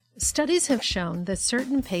Studies have shown that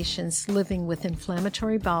certain patients living with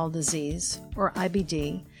inflammatory bowel disease, or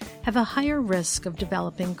IBD, have a higher risk of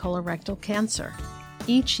developing colorectal cancer.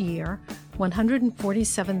 Each year,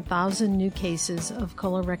 147,000 new cases of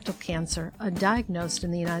colorectal cancer are diagnosed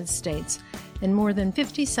in the United States, and more than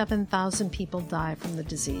 57,000 people die from the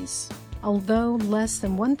disease. Although less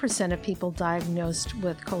than 1% of people diagnosed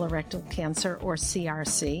with colorectal cancer, or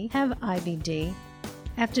CRC, have IBD,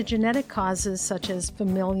 after genetic causes such as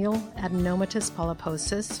familial adenomatous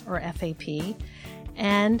polyposis, or FAP,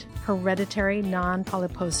 and hereditary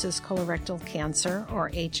non-polyposis colorectal cancer,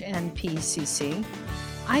 or HNPCC,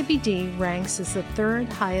 IBD ranks as the third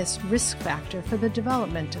highest risk factor for the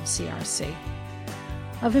development of CRC.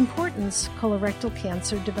 Of importance, colorectal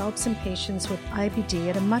cancer develops in patients with IBD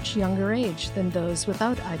at a much younger age than those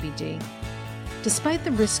without IBD. Despite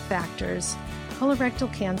the risk factors,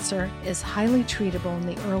 colorectal cancer is highly treatable in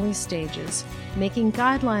the early stages, making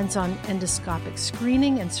guidelines on endoscopic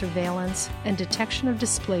screening and surveillance and detection of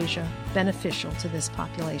dysplasia beneficial to this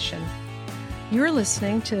population. You're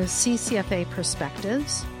listening to CCFA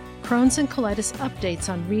Perspectives, Crohn's and Colitis Updates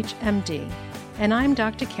on ReachMD, and I'm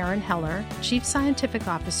Dr. Caren Heller, Chief Scientific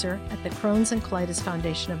Officer at the Crohn's and Colitis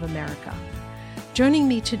Foundation of America. Joining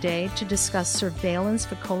me today to discuss surveillance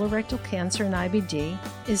for colorectal cancer and IBD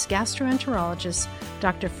is gastroenterologist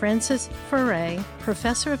Dr. Francis Farraye,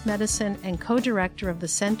 Professor of Medicine and Co-Director of the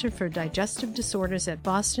Center for Digestive Disorders at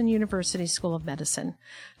Boston University School of Medicine.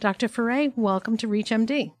 Dr. Farraye, welcome to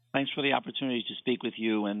ReachMD. Thanks for the opportunity to speak with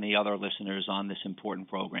you and the other listeners on this important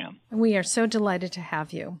program. We are so delighted to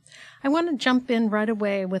have you. I want to jump in right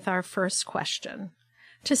away with our first question.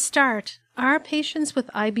 To start, are patients with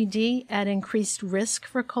IBD at increased risk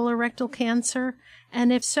for colorectal cancer?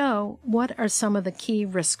 And if so, what are some of the key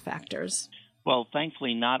risk factors? Well,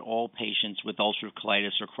 thankfully, not all patients with ulcerative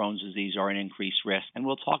colitis or Crohn's disease are at increased risk, and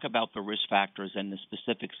we'll talk about the risk factors and the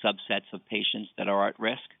specific subsets of patients that are at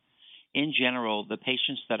risk. In general, the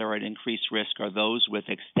patients that are at increased risk are those with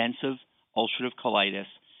extensive ulcerative colitis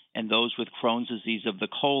and those with Crohn's disease of the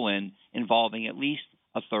colon involving at least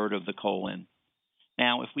a third of the colon.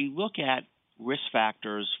 Now, if we look at risk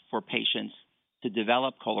factors for patients to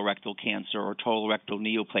develop colorectal cancer or colorectal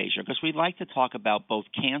neoplasia, because we'd like to talk about both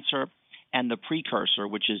cancer and the precursor,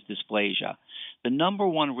 which is dysplasia. The number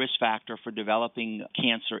one risk factor for developing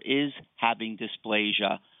cancer is having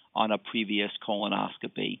dysplasia on a previous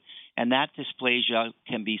colonoscopy. And that dysplasia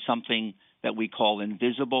can be something that we call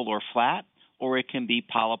invisible or flat, or it can be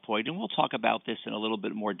polypoid. And we'll talk about this in a little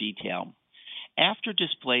bit more detail. After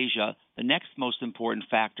dysplasia, the next most important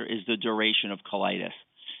factor is the duration of colitis.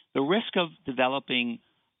 The risk of developing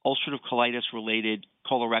ulcerative colitis-related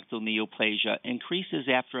colorectal neoplasia increases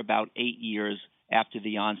after about 8 years after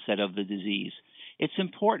the onset of the disease. It's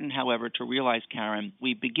important, however, to realize, Caren,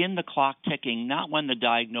 we begin the clock ticking not when the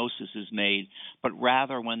diagnosis is made, but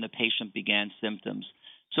rather when the patient began symptoms.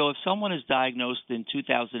 So if someone is diagnosed in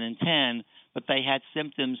 2010, but they had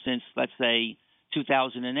symptoms since, let's say,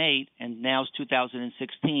 2008, and now it's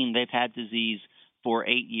 2016, they've had disease for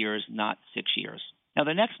 8 years, not 6 years. Now,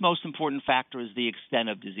 the next most important factor is the extent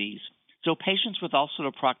of disease. So patients with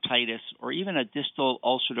ulcerative proctitis or even a distal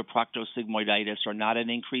ulcerative proctosigmoiditis are not at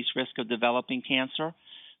increased risk of developing cancer.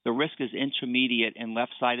 The risk is intermediate in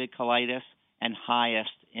left-sided colitis and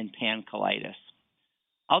highest in pancolitis.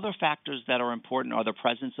 Other factors that are important are the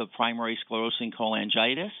presence of primary sclerosing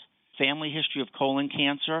cholangitis, family history of colon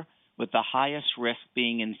cancer, with the highest risk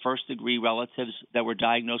being in first-degree relatives that were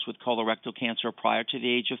diagnosed with colorectal cancer prior to the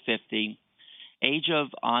age of 50, age of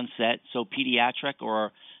onset, so pediatric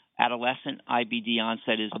or adolescent IBD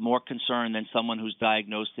onset is more concern than someone who's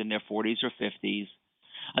diagnosed in their 40s or 50s.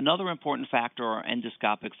 Another important factor are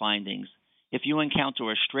endoscopic findings. If you encounter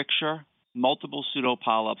a stricture, multiple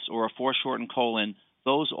pseudopolyps, or a foreshortened colon,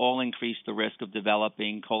 those all increase the risk of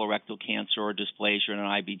developing colorectal cancer or dysplasia in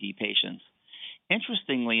IBD patients.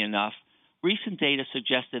 Interestingly enough, recent data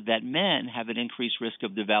suggested that men have an increased risk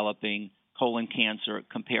of developing colon cancer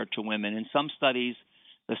compared to women. In some studies,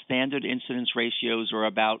 the standard incidence ratios are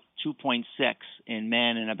about 2.6 in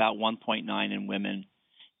men and about 1.9 in women.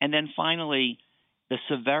 And then finally, the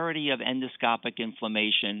severity of endoscopic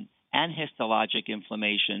inflammation and histologic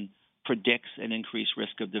inflammation predicts an increased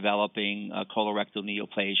risk of developing colorectal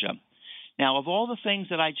neoplasia. Now, of all the things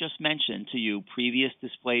that I just mentioned to you, previous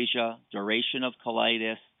dysplasia, duration of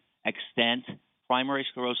colitis, extent, primary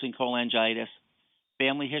sclerosing cholangitis,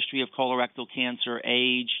 family history of colorectal cancer,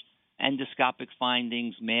 age, endoscopic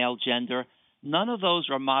findings, male, gender, none of those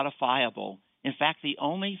are modifiable. In fact, the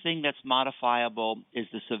only thing that's modifiable is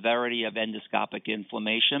the severity of endoscopic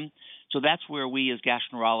inflammation. So that's where we as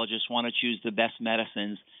gastroenterologists want to choose the best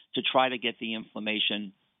medicines to try to get the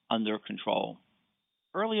inflammation under control.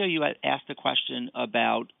 Earlier, you had asked a question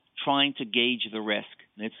about trying to gauge the risk.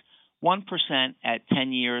 It's 1% at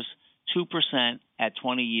 10 years, 2% at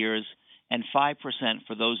 20 years, and 5%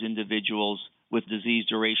 for those individuals with disease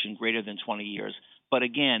duration greater than 20 years. But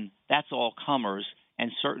again, that's all comers,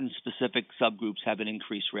 and certain specific subgroups have an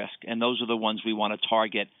increased risk, and those are the ones we want to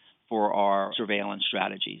target for our surveillance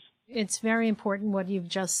strategies. It's very important what you've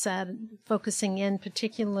just said, focusing in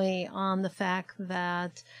particularly on the fact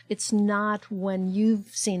that it's not when you've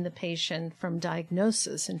seen the patient from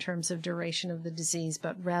diagnosis in terms of duration of the disease,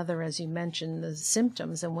 but rather, as you mentioned, the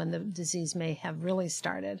symptoms and when the disease may have really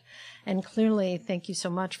started. And clearly, thank you so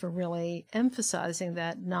much for really emphasizing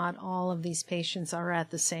that not all of these patients are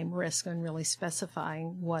at the same risk and really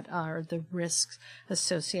specifying what are the risks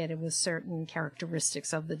associated with certain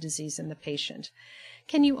characteristics of the disease in the patient.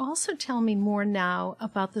 Can you also tell me more now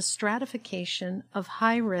about the stratification of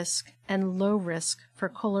high risk and low risk for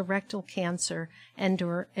colorectal cancer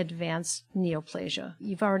and/or advanced neoplasia?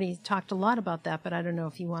 You've already talked a lot about that, but I don't know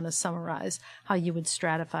if you want to summarize how you would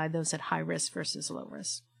stratify those at high risk versus low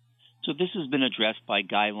risk. So this has been addressed by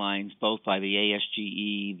guidelines both by the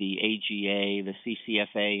ASGE, the AGA, the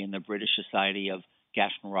CCFA, and the British Society of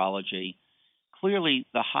Gastroenterology. Clearly,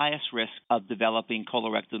 the highest risk of developing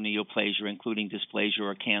colorectal neoplasia, including dysplasia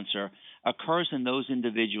or cancer, occurs in those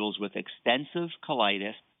individuals with extensive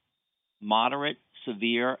colitis, moderate,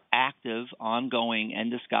 severe, active, ongoing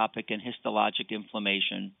endoscopic and histologic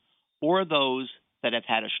inflammation, or those that have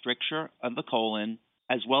had a stricture of the colon,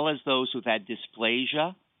 as well as those who've had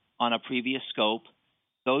dysplasia on a previous scope,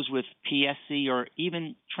 those with PSC or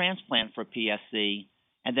even transplant for PSC,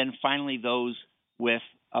 and then finally those with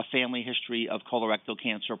a family history of colorectal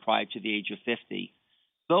cancer prior to the age of 50.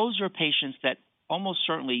 Those are patients that almost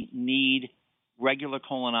certainly need regular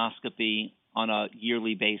colonoscopy on a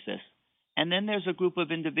yearly basis. And then there's a group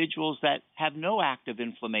of individuals that have no active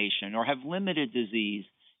inflammation or have limited disease,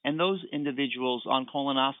 and those individuals on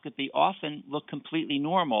colonoscopy often look completely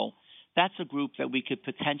normal. That's a group that we could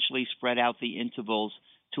potentially spread out the intervals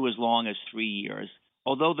to as long as 3 years.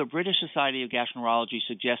 Although the British Society of Gastroenterology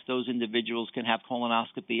suggests those individuals can have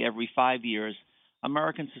colonoscopy every 5 years,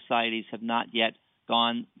 American societies have not yet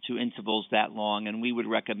gone to intervals that long, and we would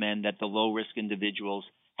recommend that the low-risk individuals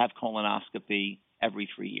have colonoscopy every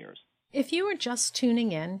 3 years. If you are just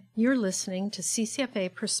tuning in, you're listening to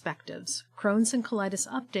CCFA Perspectives, Crohn's and Colitis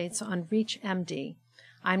Updates on ReachMD.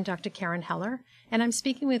 I'm Dr. Caren Heller, and I'm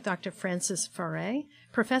speaking with Dr. Francis Farraye,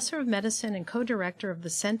 Professor of Medicine and Co-Director of the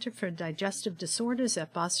Center for Digestive Disorders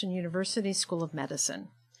at Boston University School of Medicine.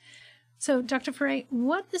 So, Dr. Farraye,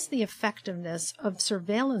 what is the effectiveness of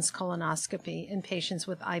surveillance colonoscopy in patients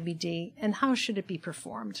with IBD, and how should it be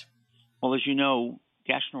performed? Well, as you know,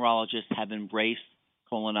 gastroenterologists have embraced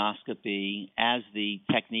colonoscopy as the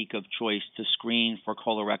technique of choice to screen for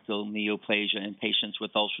colorectal neoplasia in patients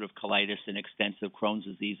with ulcerative colitis and extensive Crohn's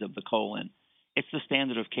disease of the colon. It's the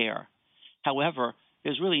standard of care. However,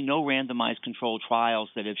 there's really no randomized controlled trials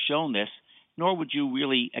that have shown this, nor would you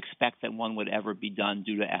really expect that one would ever be done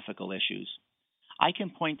due to ethical issues. I can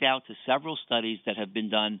point out to several studies that have been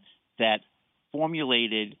done that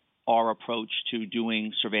formulated our approach to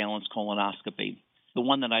doing surveillance colonoscopy. The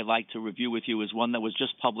one that I'd like to review with you is one that was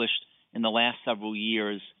just published in the last several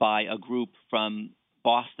years by a group from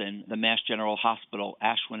Boston, the Mass General Hospital,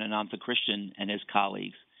 Ashwin Ananthakrishnan and his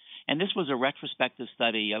colleagues. And this was a retrospective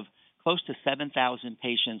study of close to 7,000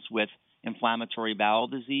 patients with inflammatory bowel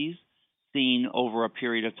disease seen over a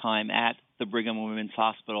period of time at the Brigham and Women's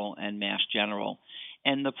Hospital and Mass General.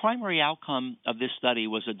 And the primary outcome of this study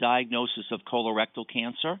was a diagnosis of colorectal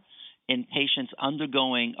cancer in patients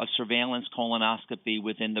undergoing a surveillance colonoscopy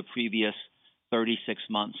within the previous 36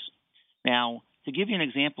 months. Now, to give you an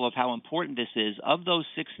example of how important this is, of those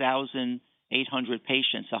 6,800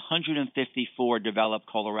 patients, 154 developed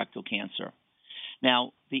colorectal cancer.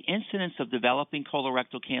 Now, the incidence of developing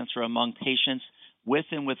colorectal cancer among patients with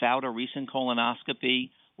and without a recent colonoscopy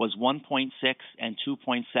was 1.6 and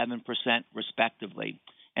 2.7% respectively,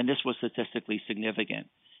 and this was statistically significant.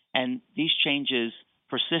 And these changes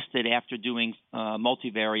persisted after doing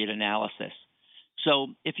multivariate analysis. So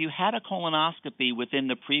if you had a colonoscopy within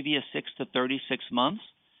the previous 6 to 36 months,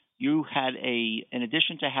 you had in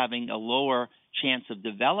addition to having a lower chance of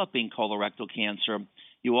developing colorectal cancer,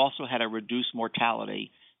 you also had a reduced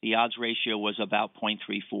mortality. The odds ratio was about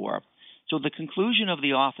 0.34. So the conclusion of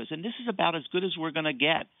the office, and this is about as good as we're going to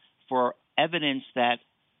get for evidence that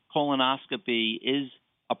colonoscopy is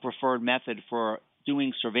a preferred method for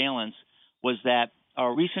doing surveillance, was that a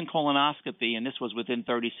recent colonoscopy, and this was within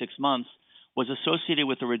 36 months, was associated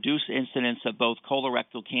with a reduced incidence of both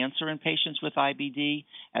colorectal cancer in patients with IBD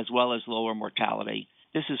as well as lower mortality.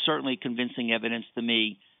 This is certainly convincing evidence to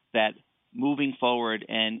me that moving forward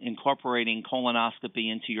and incorporating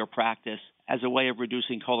colonoscopy into your practice as a way of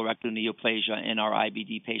reducing colorectal neoplasia in our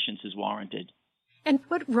IBD patients is warranted. And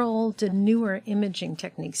what role do newer imaging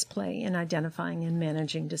techniques play in identifying and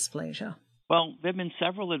managing dysplasia? Well, there have been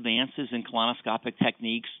several advances in colonoscopic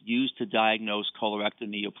techniques used to diagnose colorectal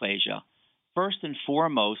neoplasia. First and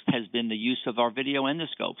foremost has been the use of our video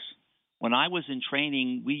endoscopes. When I was in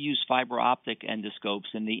training, we used fiber optic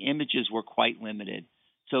endoscopes, and the images were quite limited.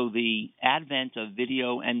 So the advent of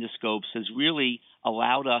video endoscopes has really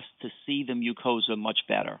allowed us to see the mucosa much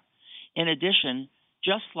better. In addition,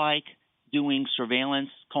 just like doing surveillance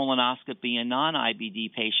colonoscopy in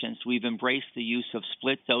non-IBD patients, we've embraced the use of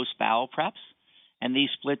split-dose bowel preps, and these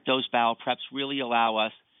split-dose bowel preps really allow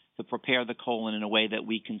us to prepare the colon in a way that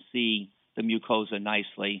we can see the mucosa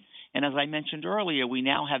nicely. And as I mentioned earlier, we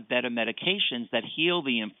now have better medications that heal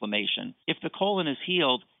the inflammation. If the colon is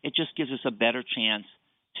healed, it just gives us a better chance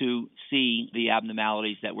to see the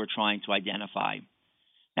abnormalities that we're trying to identify.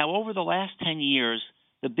 Now, over the last 10 years,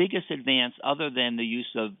 the biggest advance other than the use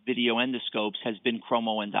of video endoscopes has been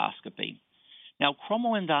chromoendoscopy. Now,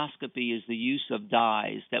 chromoendoscopy is the use of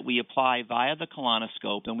dyes that we apply via the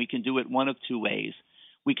colonoscope, and we can do it one of two ways.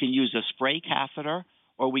 We can use a spray catheter,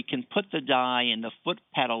 or we can put the dye in the foot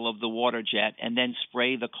pedal of the water jet and then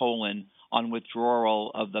spray the colon on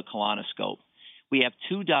withdrawal of the colonoscope. We have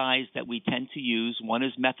two dyes that we tend to use. One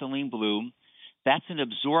is methylene blue. That's an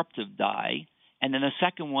absorptive dye. And then the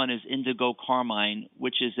second one is indigo carmine,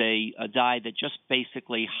 which is a dye that just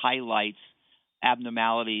basically highlights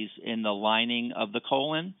abnormalities in the lining of the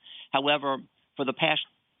colon. However, for the past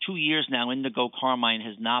 2 years now, indigo carmine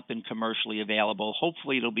has not been commercially available.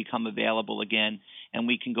 Hopefully it'll become available again, and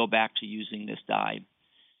we can go back to using this dye.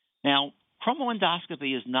 Now,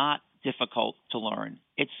 chromoendoscopy is not difficult to learn.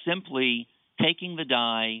 It's simply taking the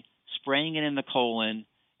dye, spraying it in the colon,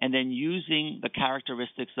 and then using the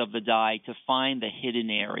characteristics of the dye to find the hidden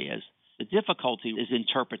areas. The difficulty is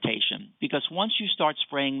interpretation, because once you start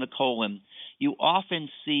spraying the colon, you often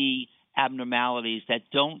see abnormalities that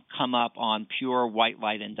don't come up on pure white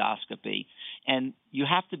light endoscopy. And you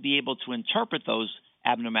have to be able to interpret those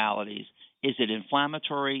abnormalities. Is it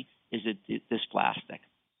inflammatory? Is it dysplastic?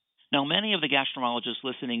 Now, many of the gastroenterologists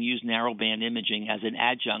listening use narrowband imaging as an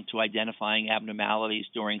adjunct to identifying abnormalities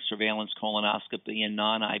during surveillance colonoscopy in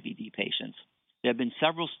non-IBD patients. There have been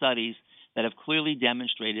several studies that have clearly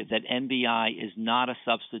demonstrated that NBI is not a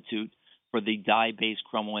substitute for the dye-based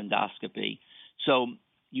chromoendoscopy. So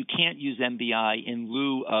you can't use NBI in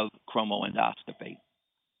lieu of chromoendoscopy.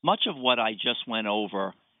 Much of what I just went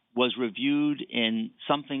over was reviewed in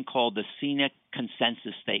something called the Scenic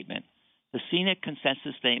Consensus Statement. The Scenic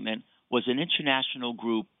Consensus Statement was an international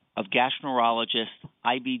group of gastroenterologists,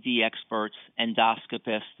 IBD experts,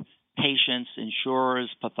 endoscopists, patients, insurers,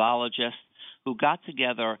 pathologists who got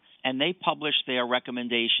together and they published their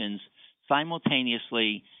recommendations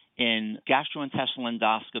simultaneously in gastrointestinal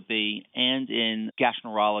endoscopy and in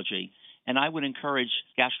gastroenterology. And I would encourage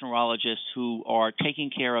gastroenterologists who are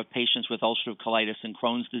taking care of patients with ulcerative colitis and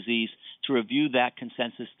Crohn's disease to review that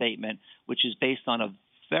consensus statement, which is based on a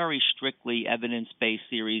very strictly evidence-based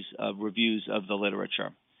series of reviews of the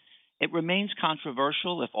literature. It remains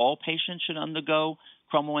controversial if all patients should undergo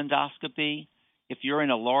chromoendoscopy. If you're in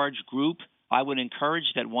a large group, I would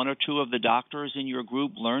encourage that one or two of the doctors in your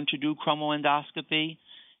group learn to do chromoendoscopy.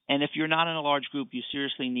 And if you're not in a large group, you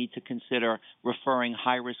seriously need to consider referring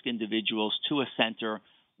high-risk individuals to a center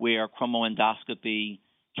where chromoendoscopy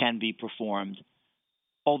can be performed.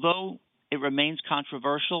 Although it remains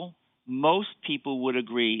controversial, most people would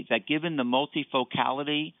agree that given the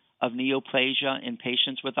multifocality of neoplasia in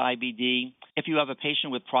patients with IBD, if you have a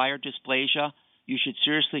patient with prior dysplasia, you should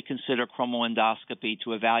seriously consider chromoendoscopy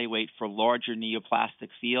to evaluate for larger neoplastic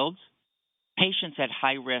fields. Patients at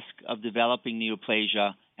high risk of developing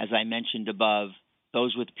neoplasia, as I mentioned above,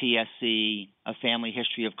 those with PSC, a family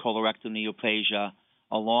history of colorectal neoplasia,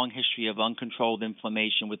 a long history of uncontrolled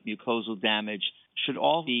inflammation with mucosal damage, should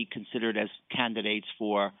all be considered as candidates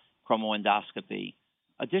for chromoendoscopy.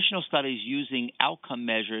 Additional studies using outcome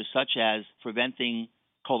measures such as preventing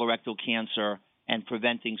colorectal cancer and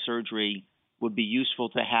preventing surgery would be useful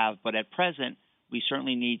to have, but at present, we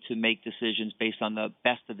certainly need to make decisions based on the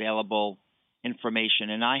best available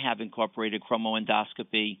information, and I have incorporated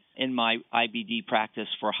chromoendoscopy in my IBD practice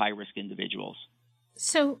for high-risk individuals.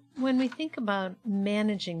 So when we think about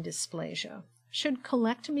managing dysplasia, should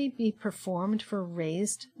colectomy be performed for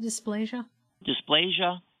raised dysplasia?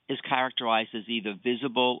 Dysplasia is characterized as either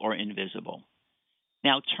visible or invisible.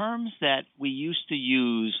 Now, terms that we used to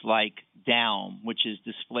use like DALM, which is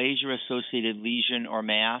dysplasia-associated lesion or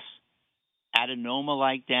mass,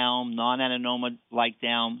 adenoma-like DALM, non-adenoma-like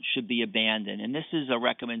DALM should be abandoned. And this is a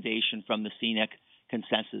recommendation from the scenic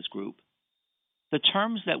consensus group. The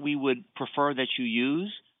terms that we would prefer that you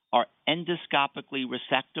use are endoscopically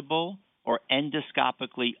resectable or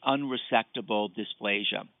endoscopically unresectable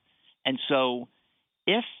dysplasia. And so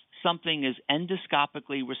if something is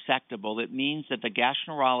endoscopically resectable, it means that the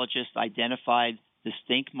gastroenterologist identified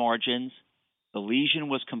distinct margins, the lesion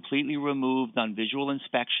was completely removed on visual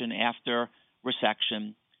inspection after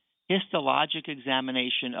resection, histologic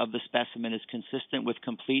examination of the specimen is consistent with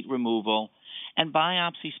complete removal, and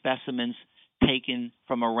biopsy specimens taken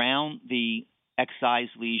from around the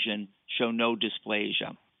excised lesion show no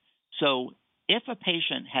dysplasia. So if a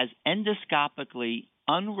patient has endoscopically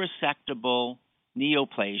unresectable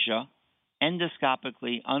neoplasia,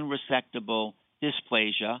 endoscopically unresectable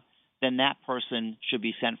dysplasia, then that person should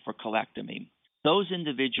be sent for colectomy. Those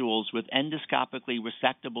individuals with endoscopically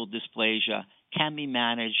resectable dysplasia can be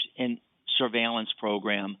managed in surveillance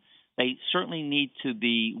program. They certainly need to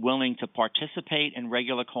be willing to participate in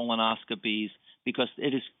regular colonoscopies because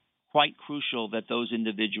it is quite crucial that those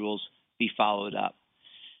individuals be followed up.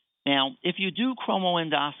 Now, if you do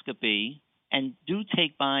chromoendoscopy and do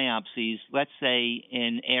take biopsies, let's say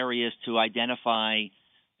in areas to identify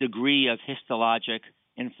degree of histologic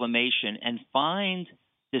inflammation and find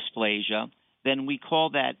dysplasia, then we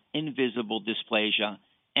call that invisible dysplasia,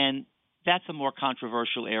 and that's a more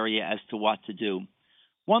controversial area as to what to do.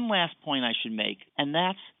 One last point I should make, and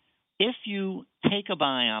that's if you take a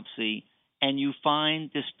biopsy and you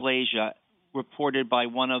find dysplasia reported by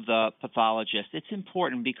one of the pathologists, it's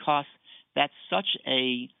important because that's such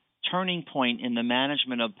a turning point in the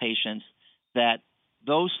management of patients that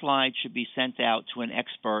those slides should be sent out to an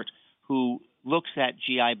expert who looks at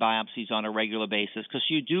GI biopsies on a regular basis because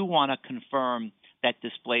you do want to confirm that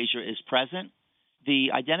dysplasia is present.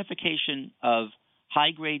 The identification of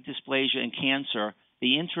high-grade dysplasia in cancer,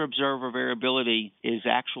 the inter-observer variability is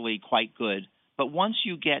actually quite good. But once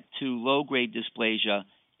you get to low-grade dysplasia,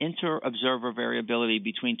 inter-observer variability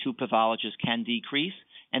between two pathologists can decrease,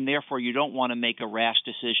 and therefore you don't want to make a rash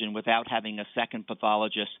decision without having a second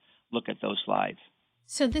pathologist look at those slides.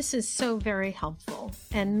 So this is so very helpful,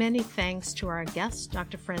 and many thanks to our guest,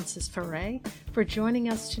 Dr. Francis Farraye, for joining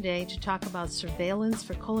us today to talk about surveillance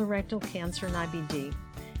for colorectal cancer and IBD.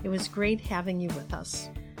 It was great having you with us.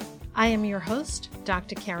 I am your host,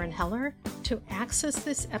 Dr. Caren Heller. To access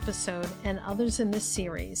this episode and others in this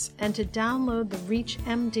series, and to download the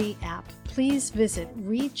ReachMD app, please visit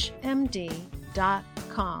reachmd.com.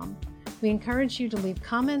 We encourage you to leave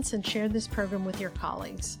comments and share this program with your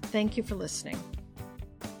colleagues. Thank you for listening.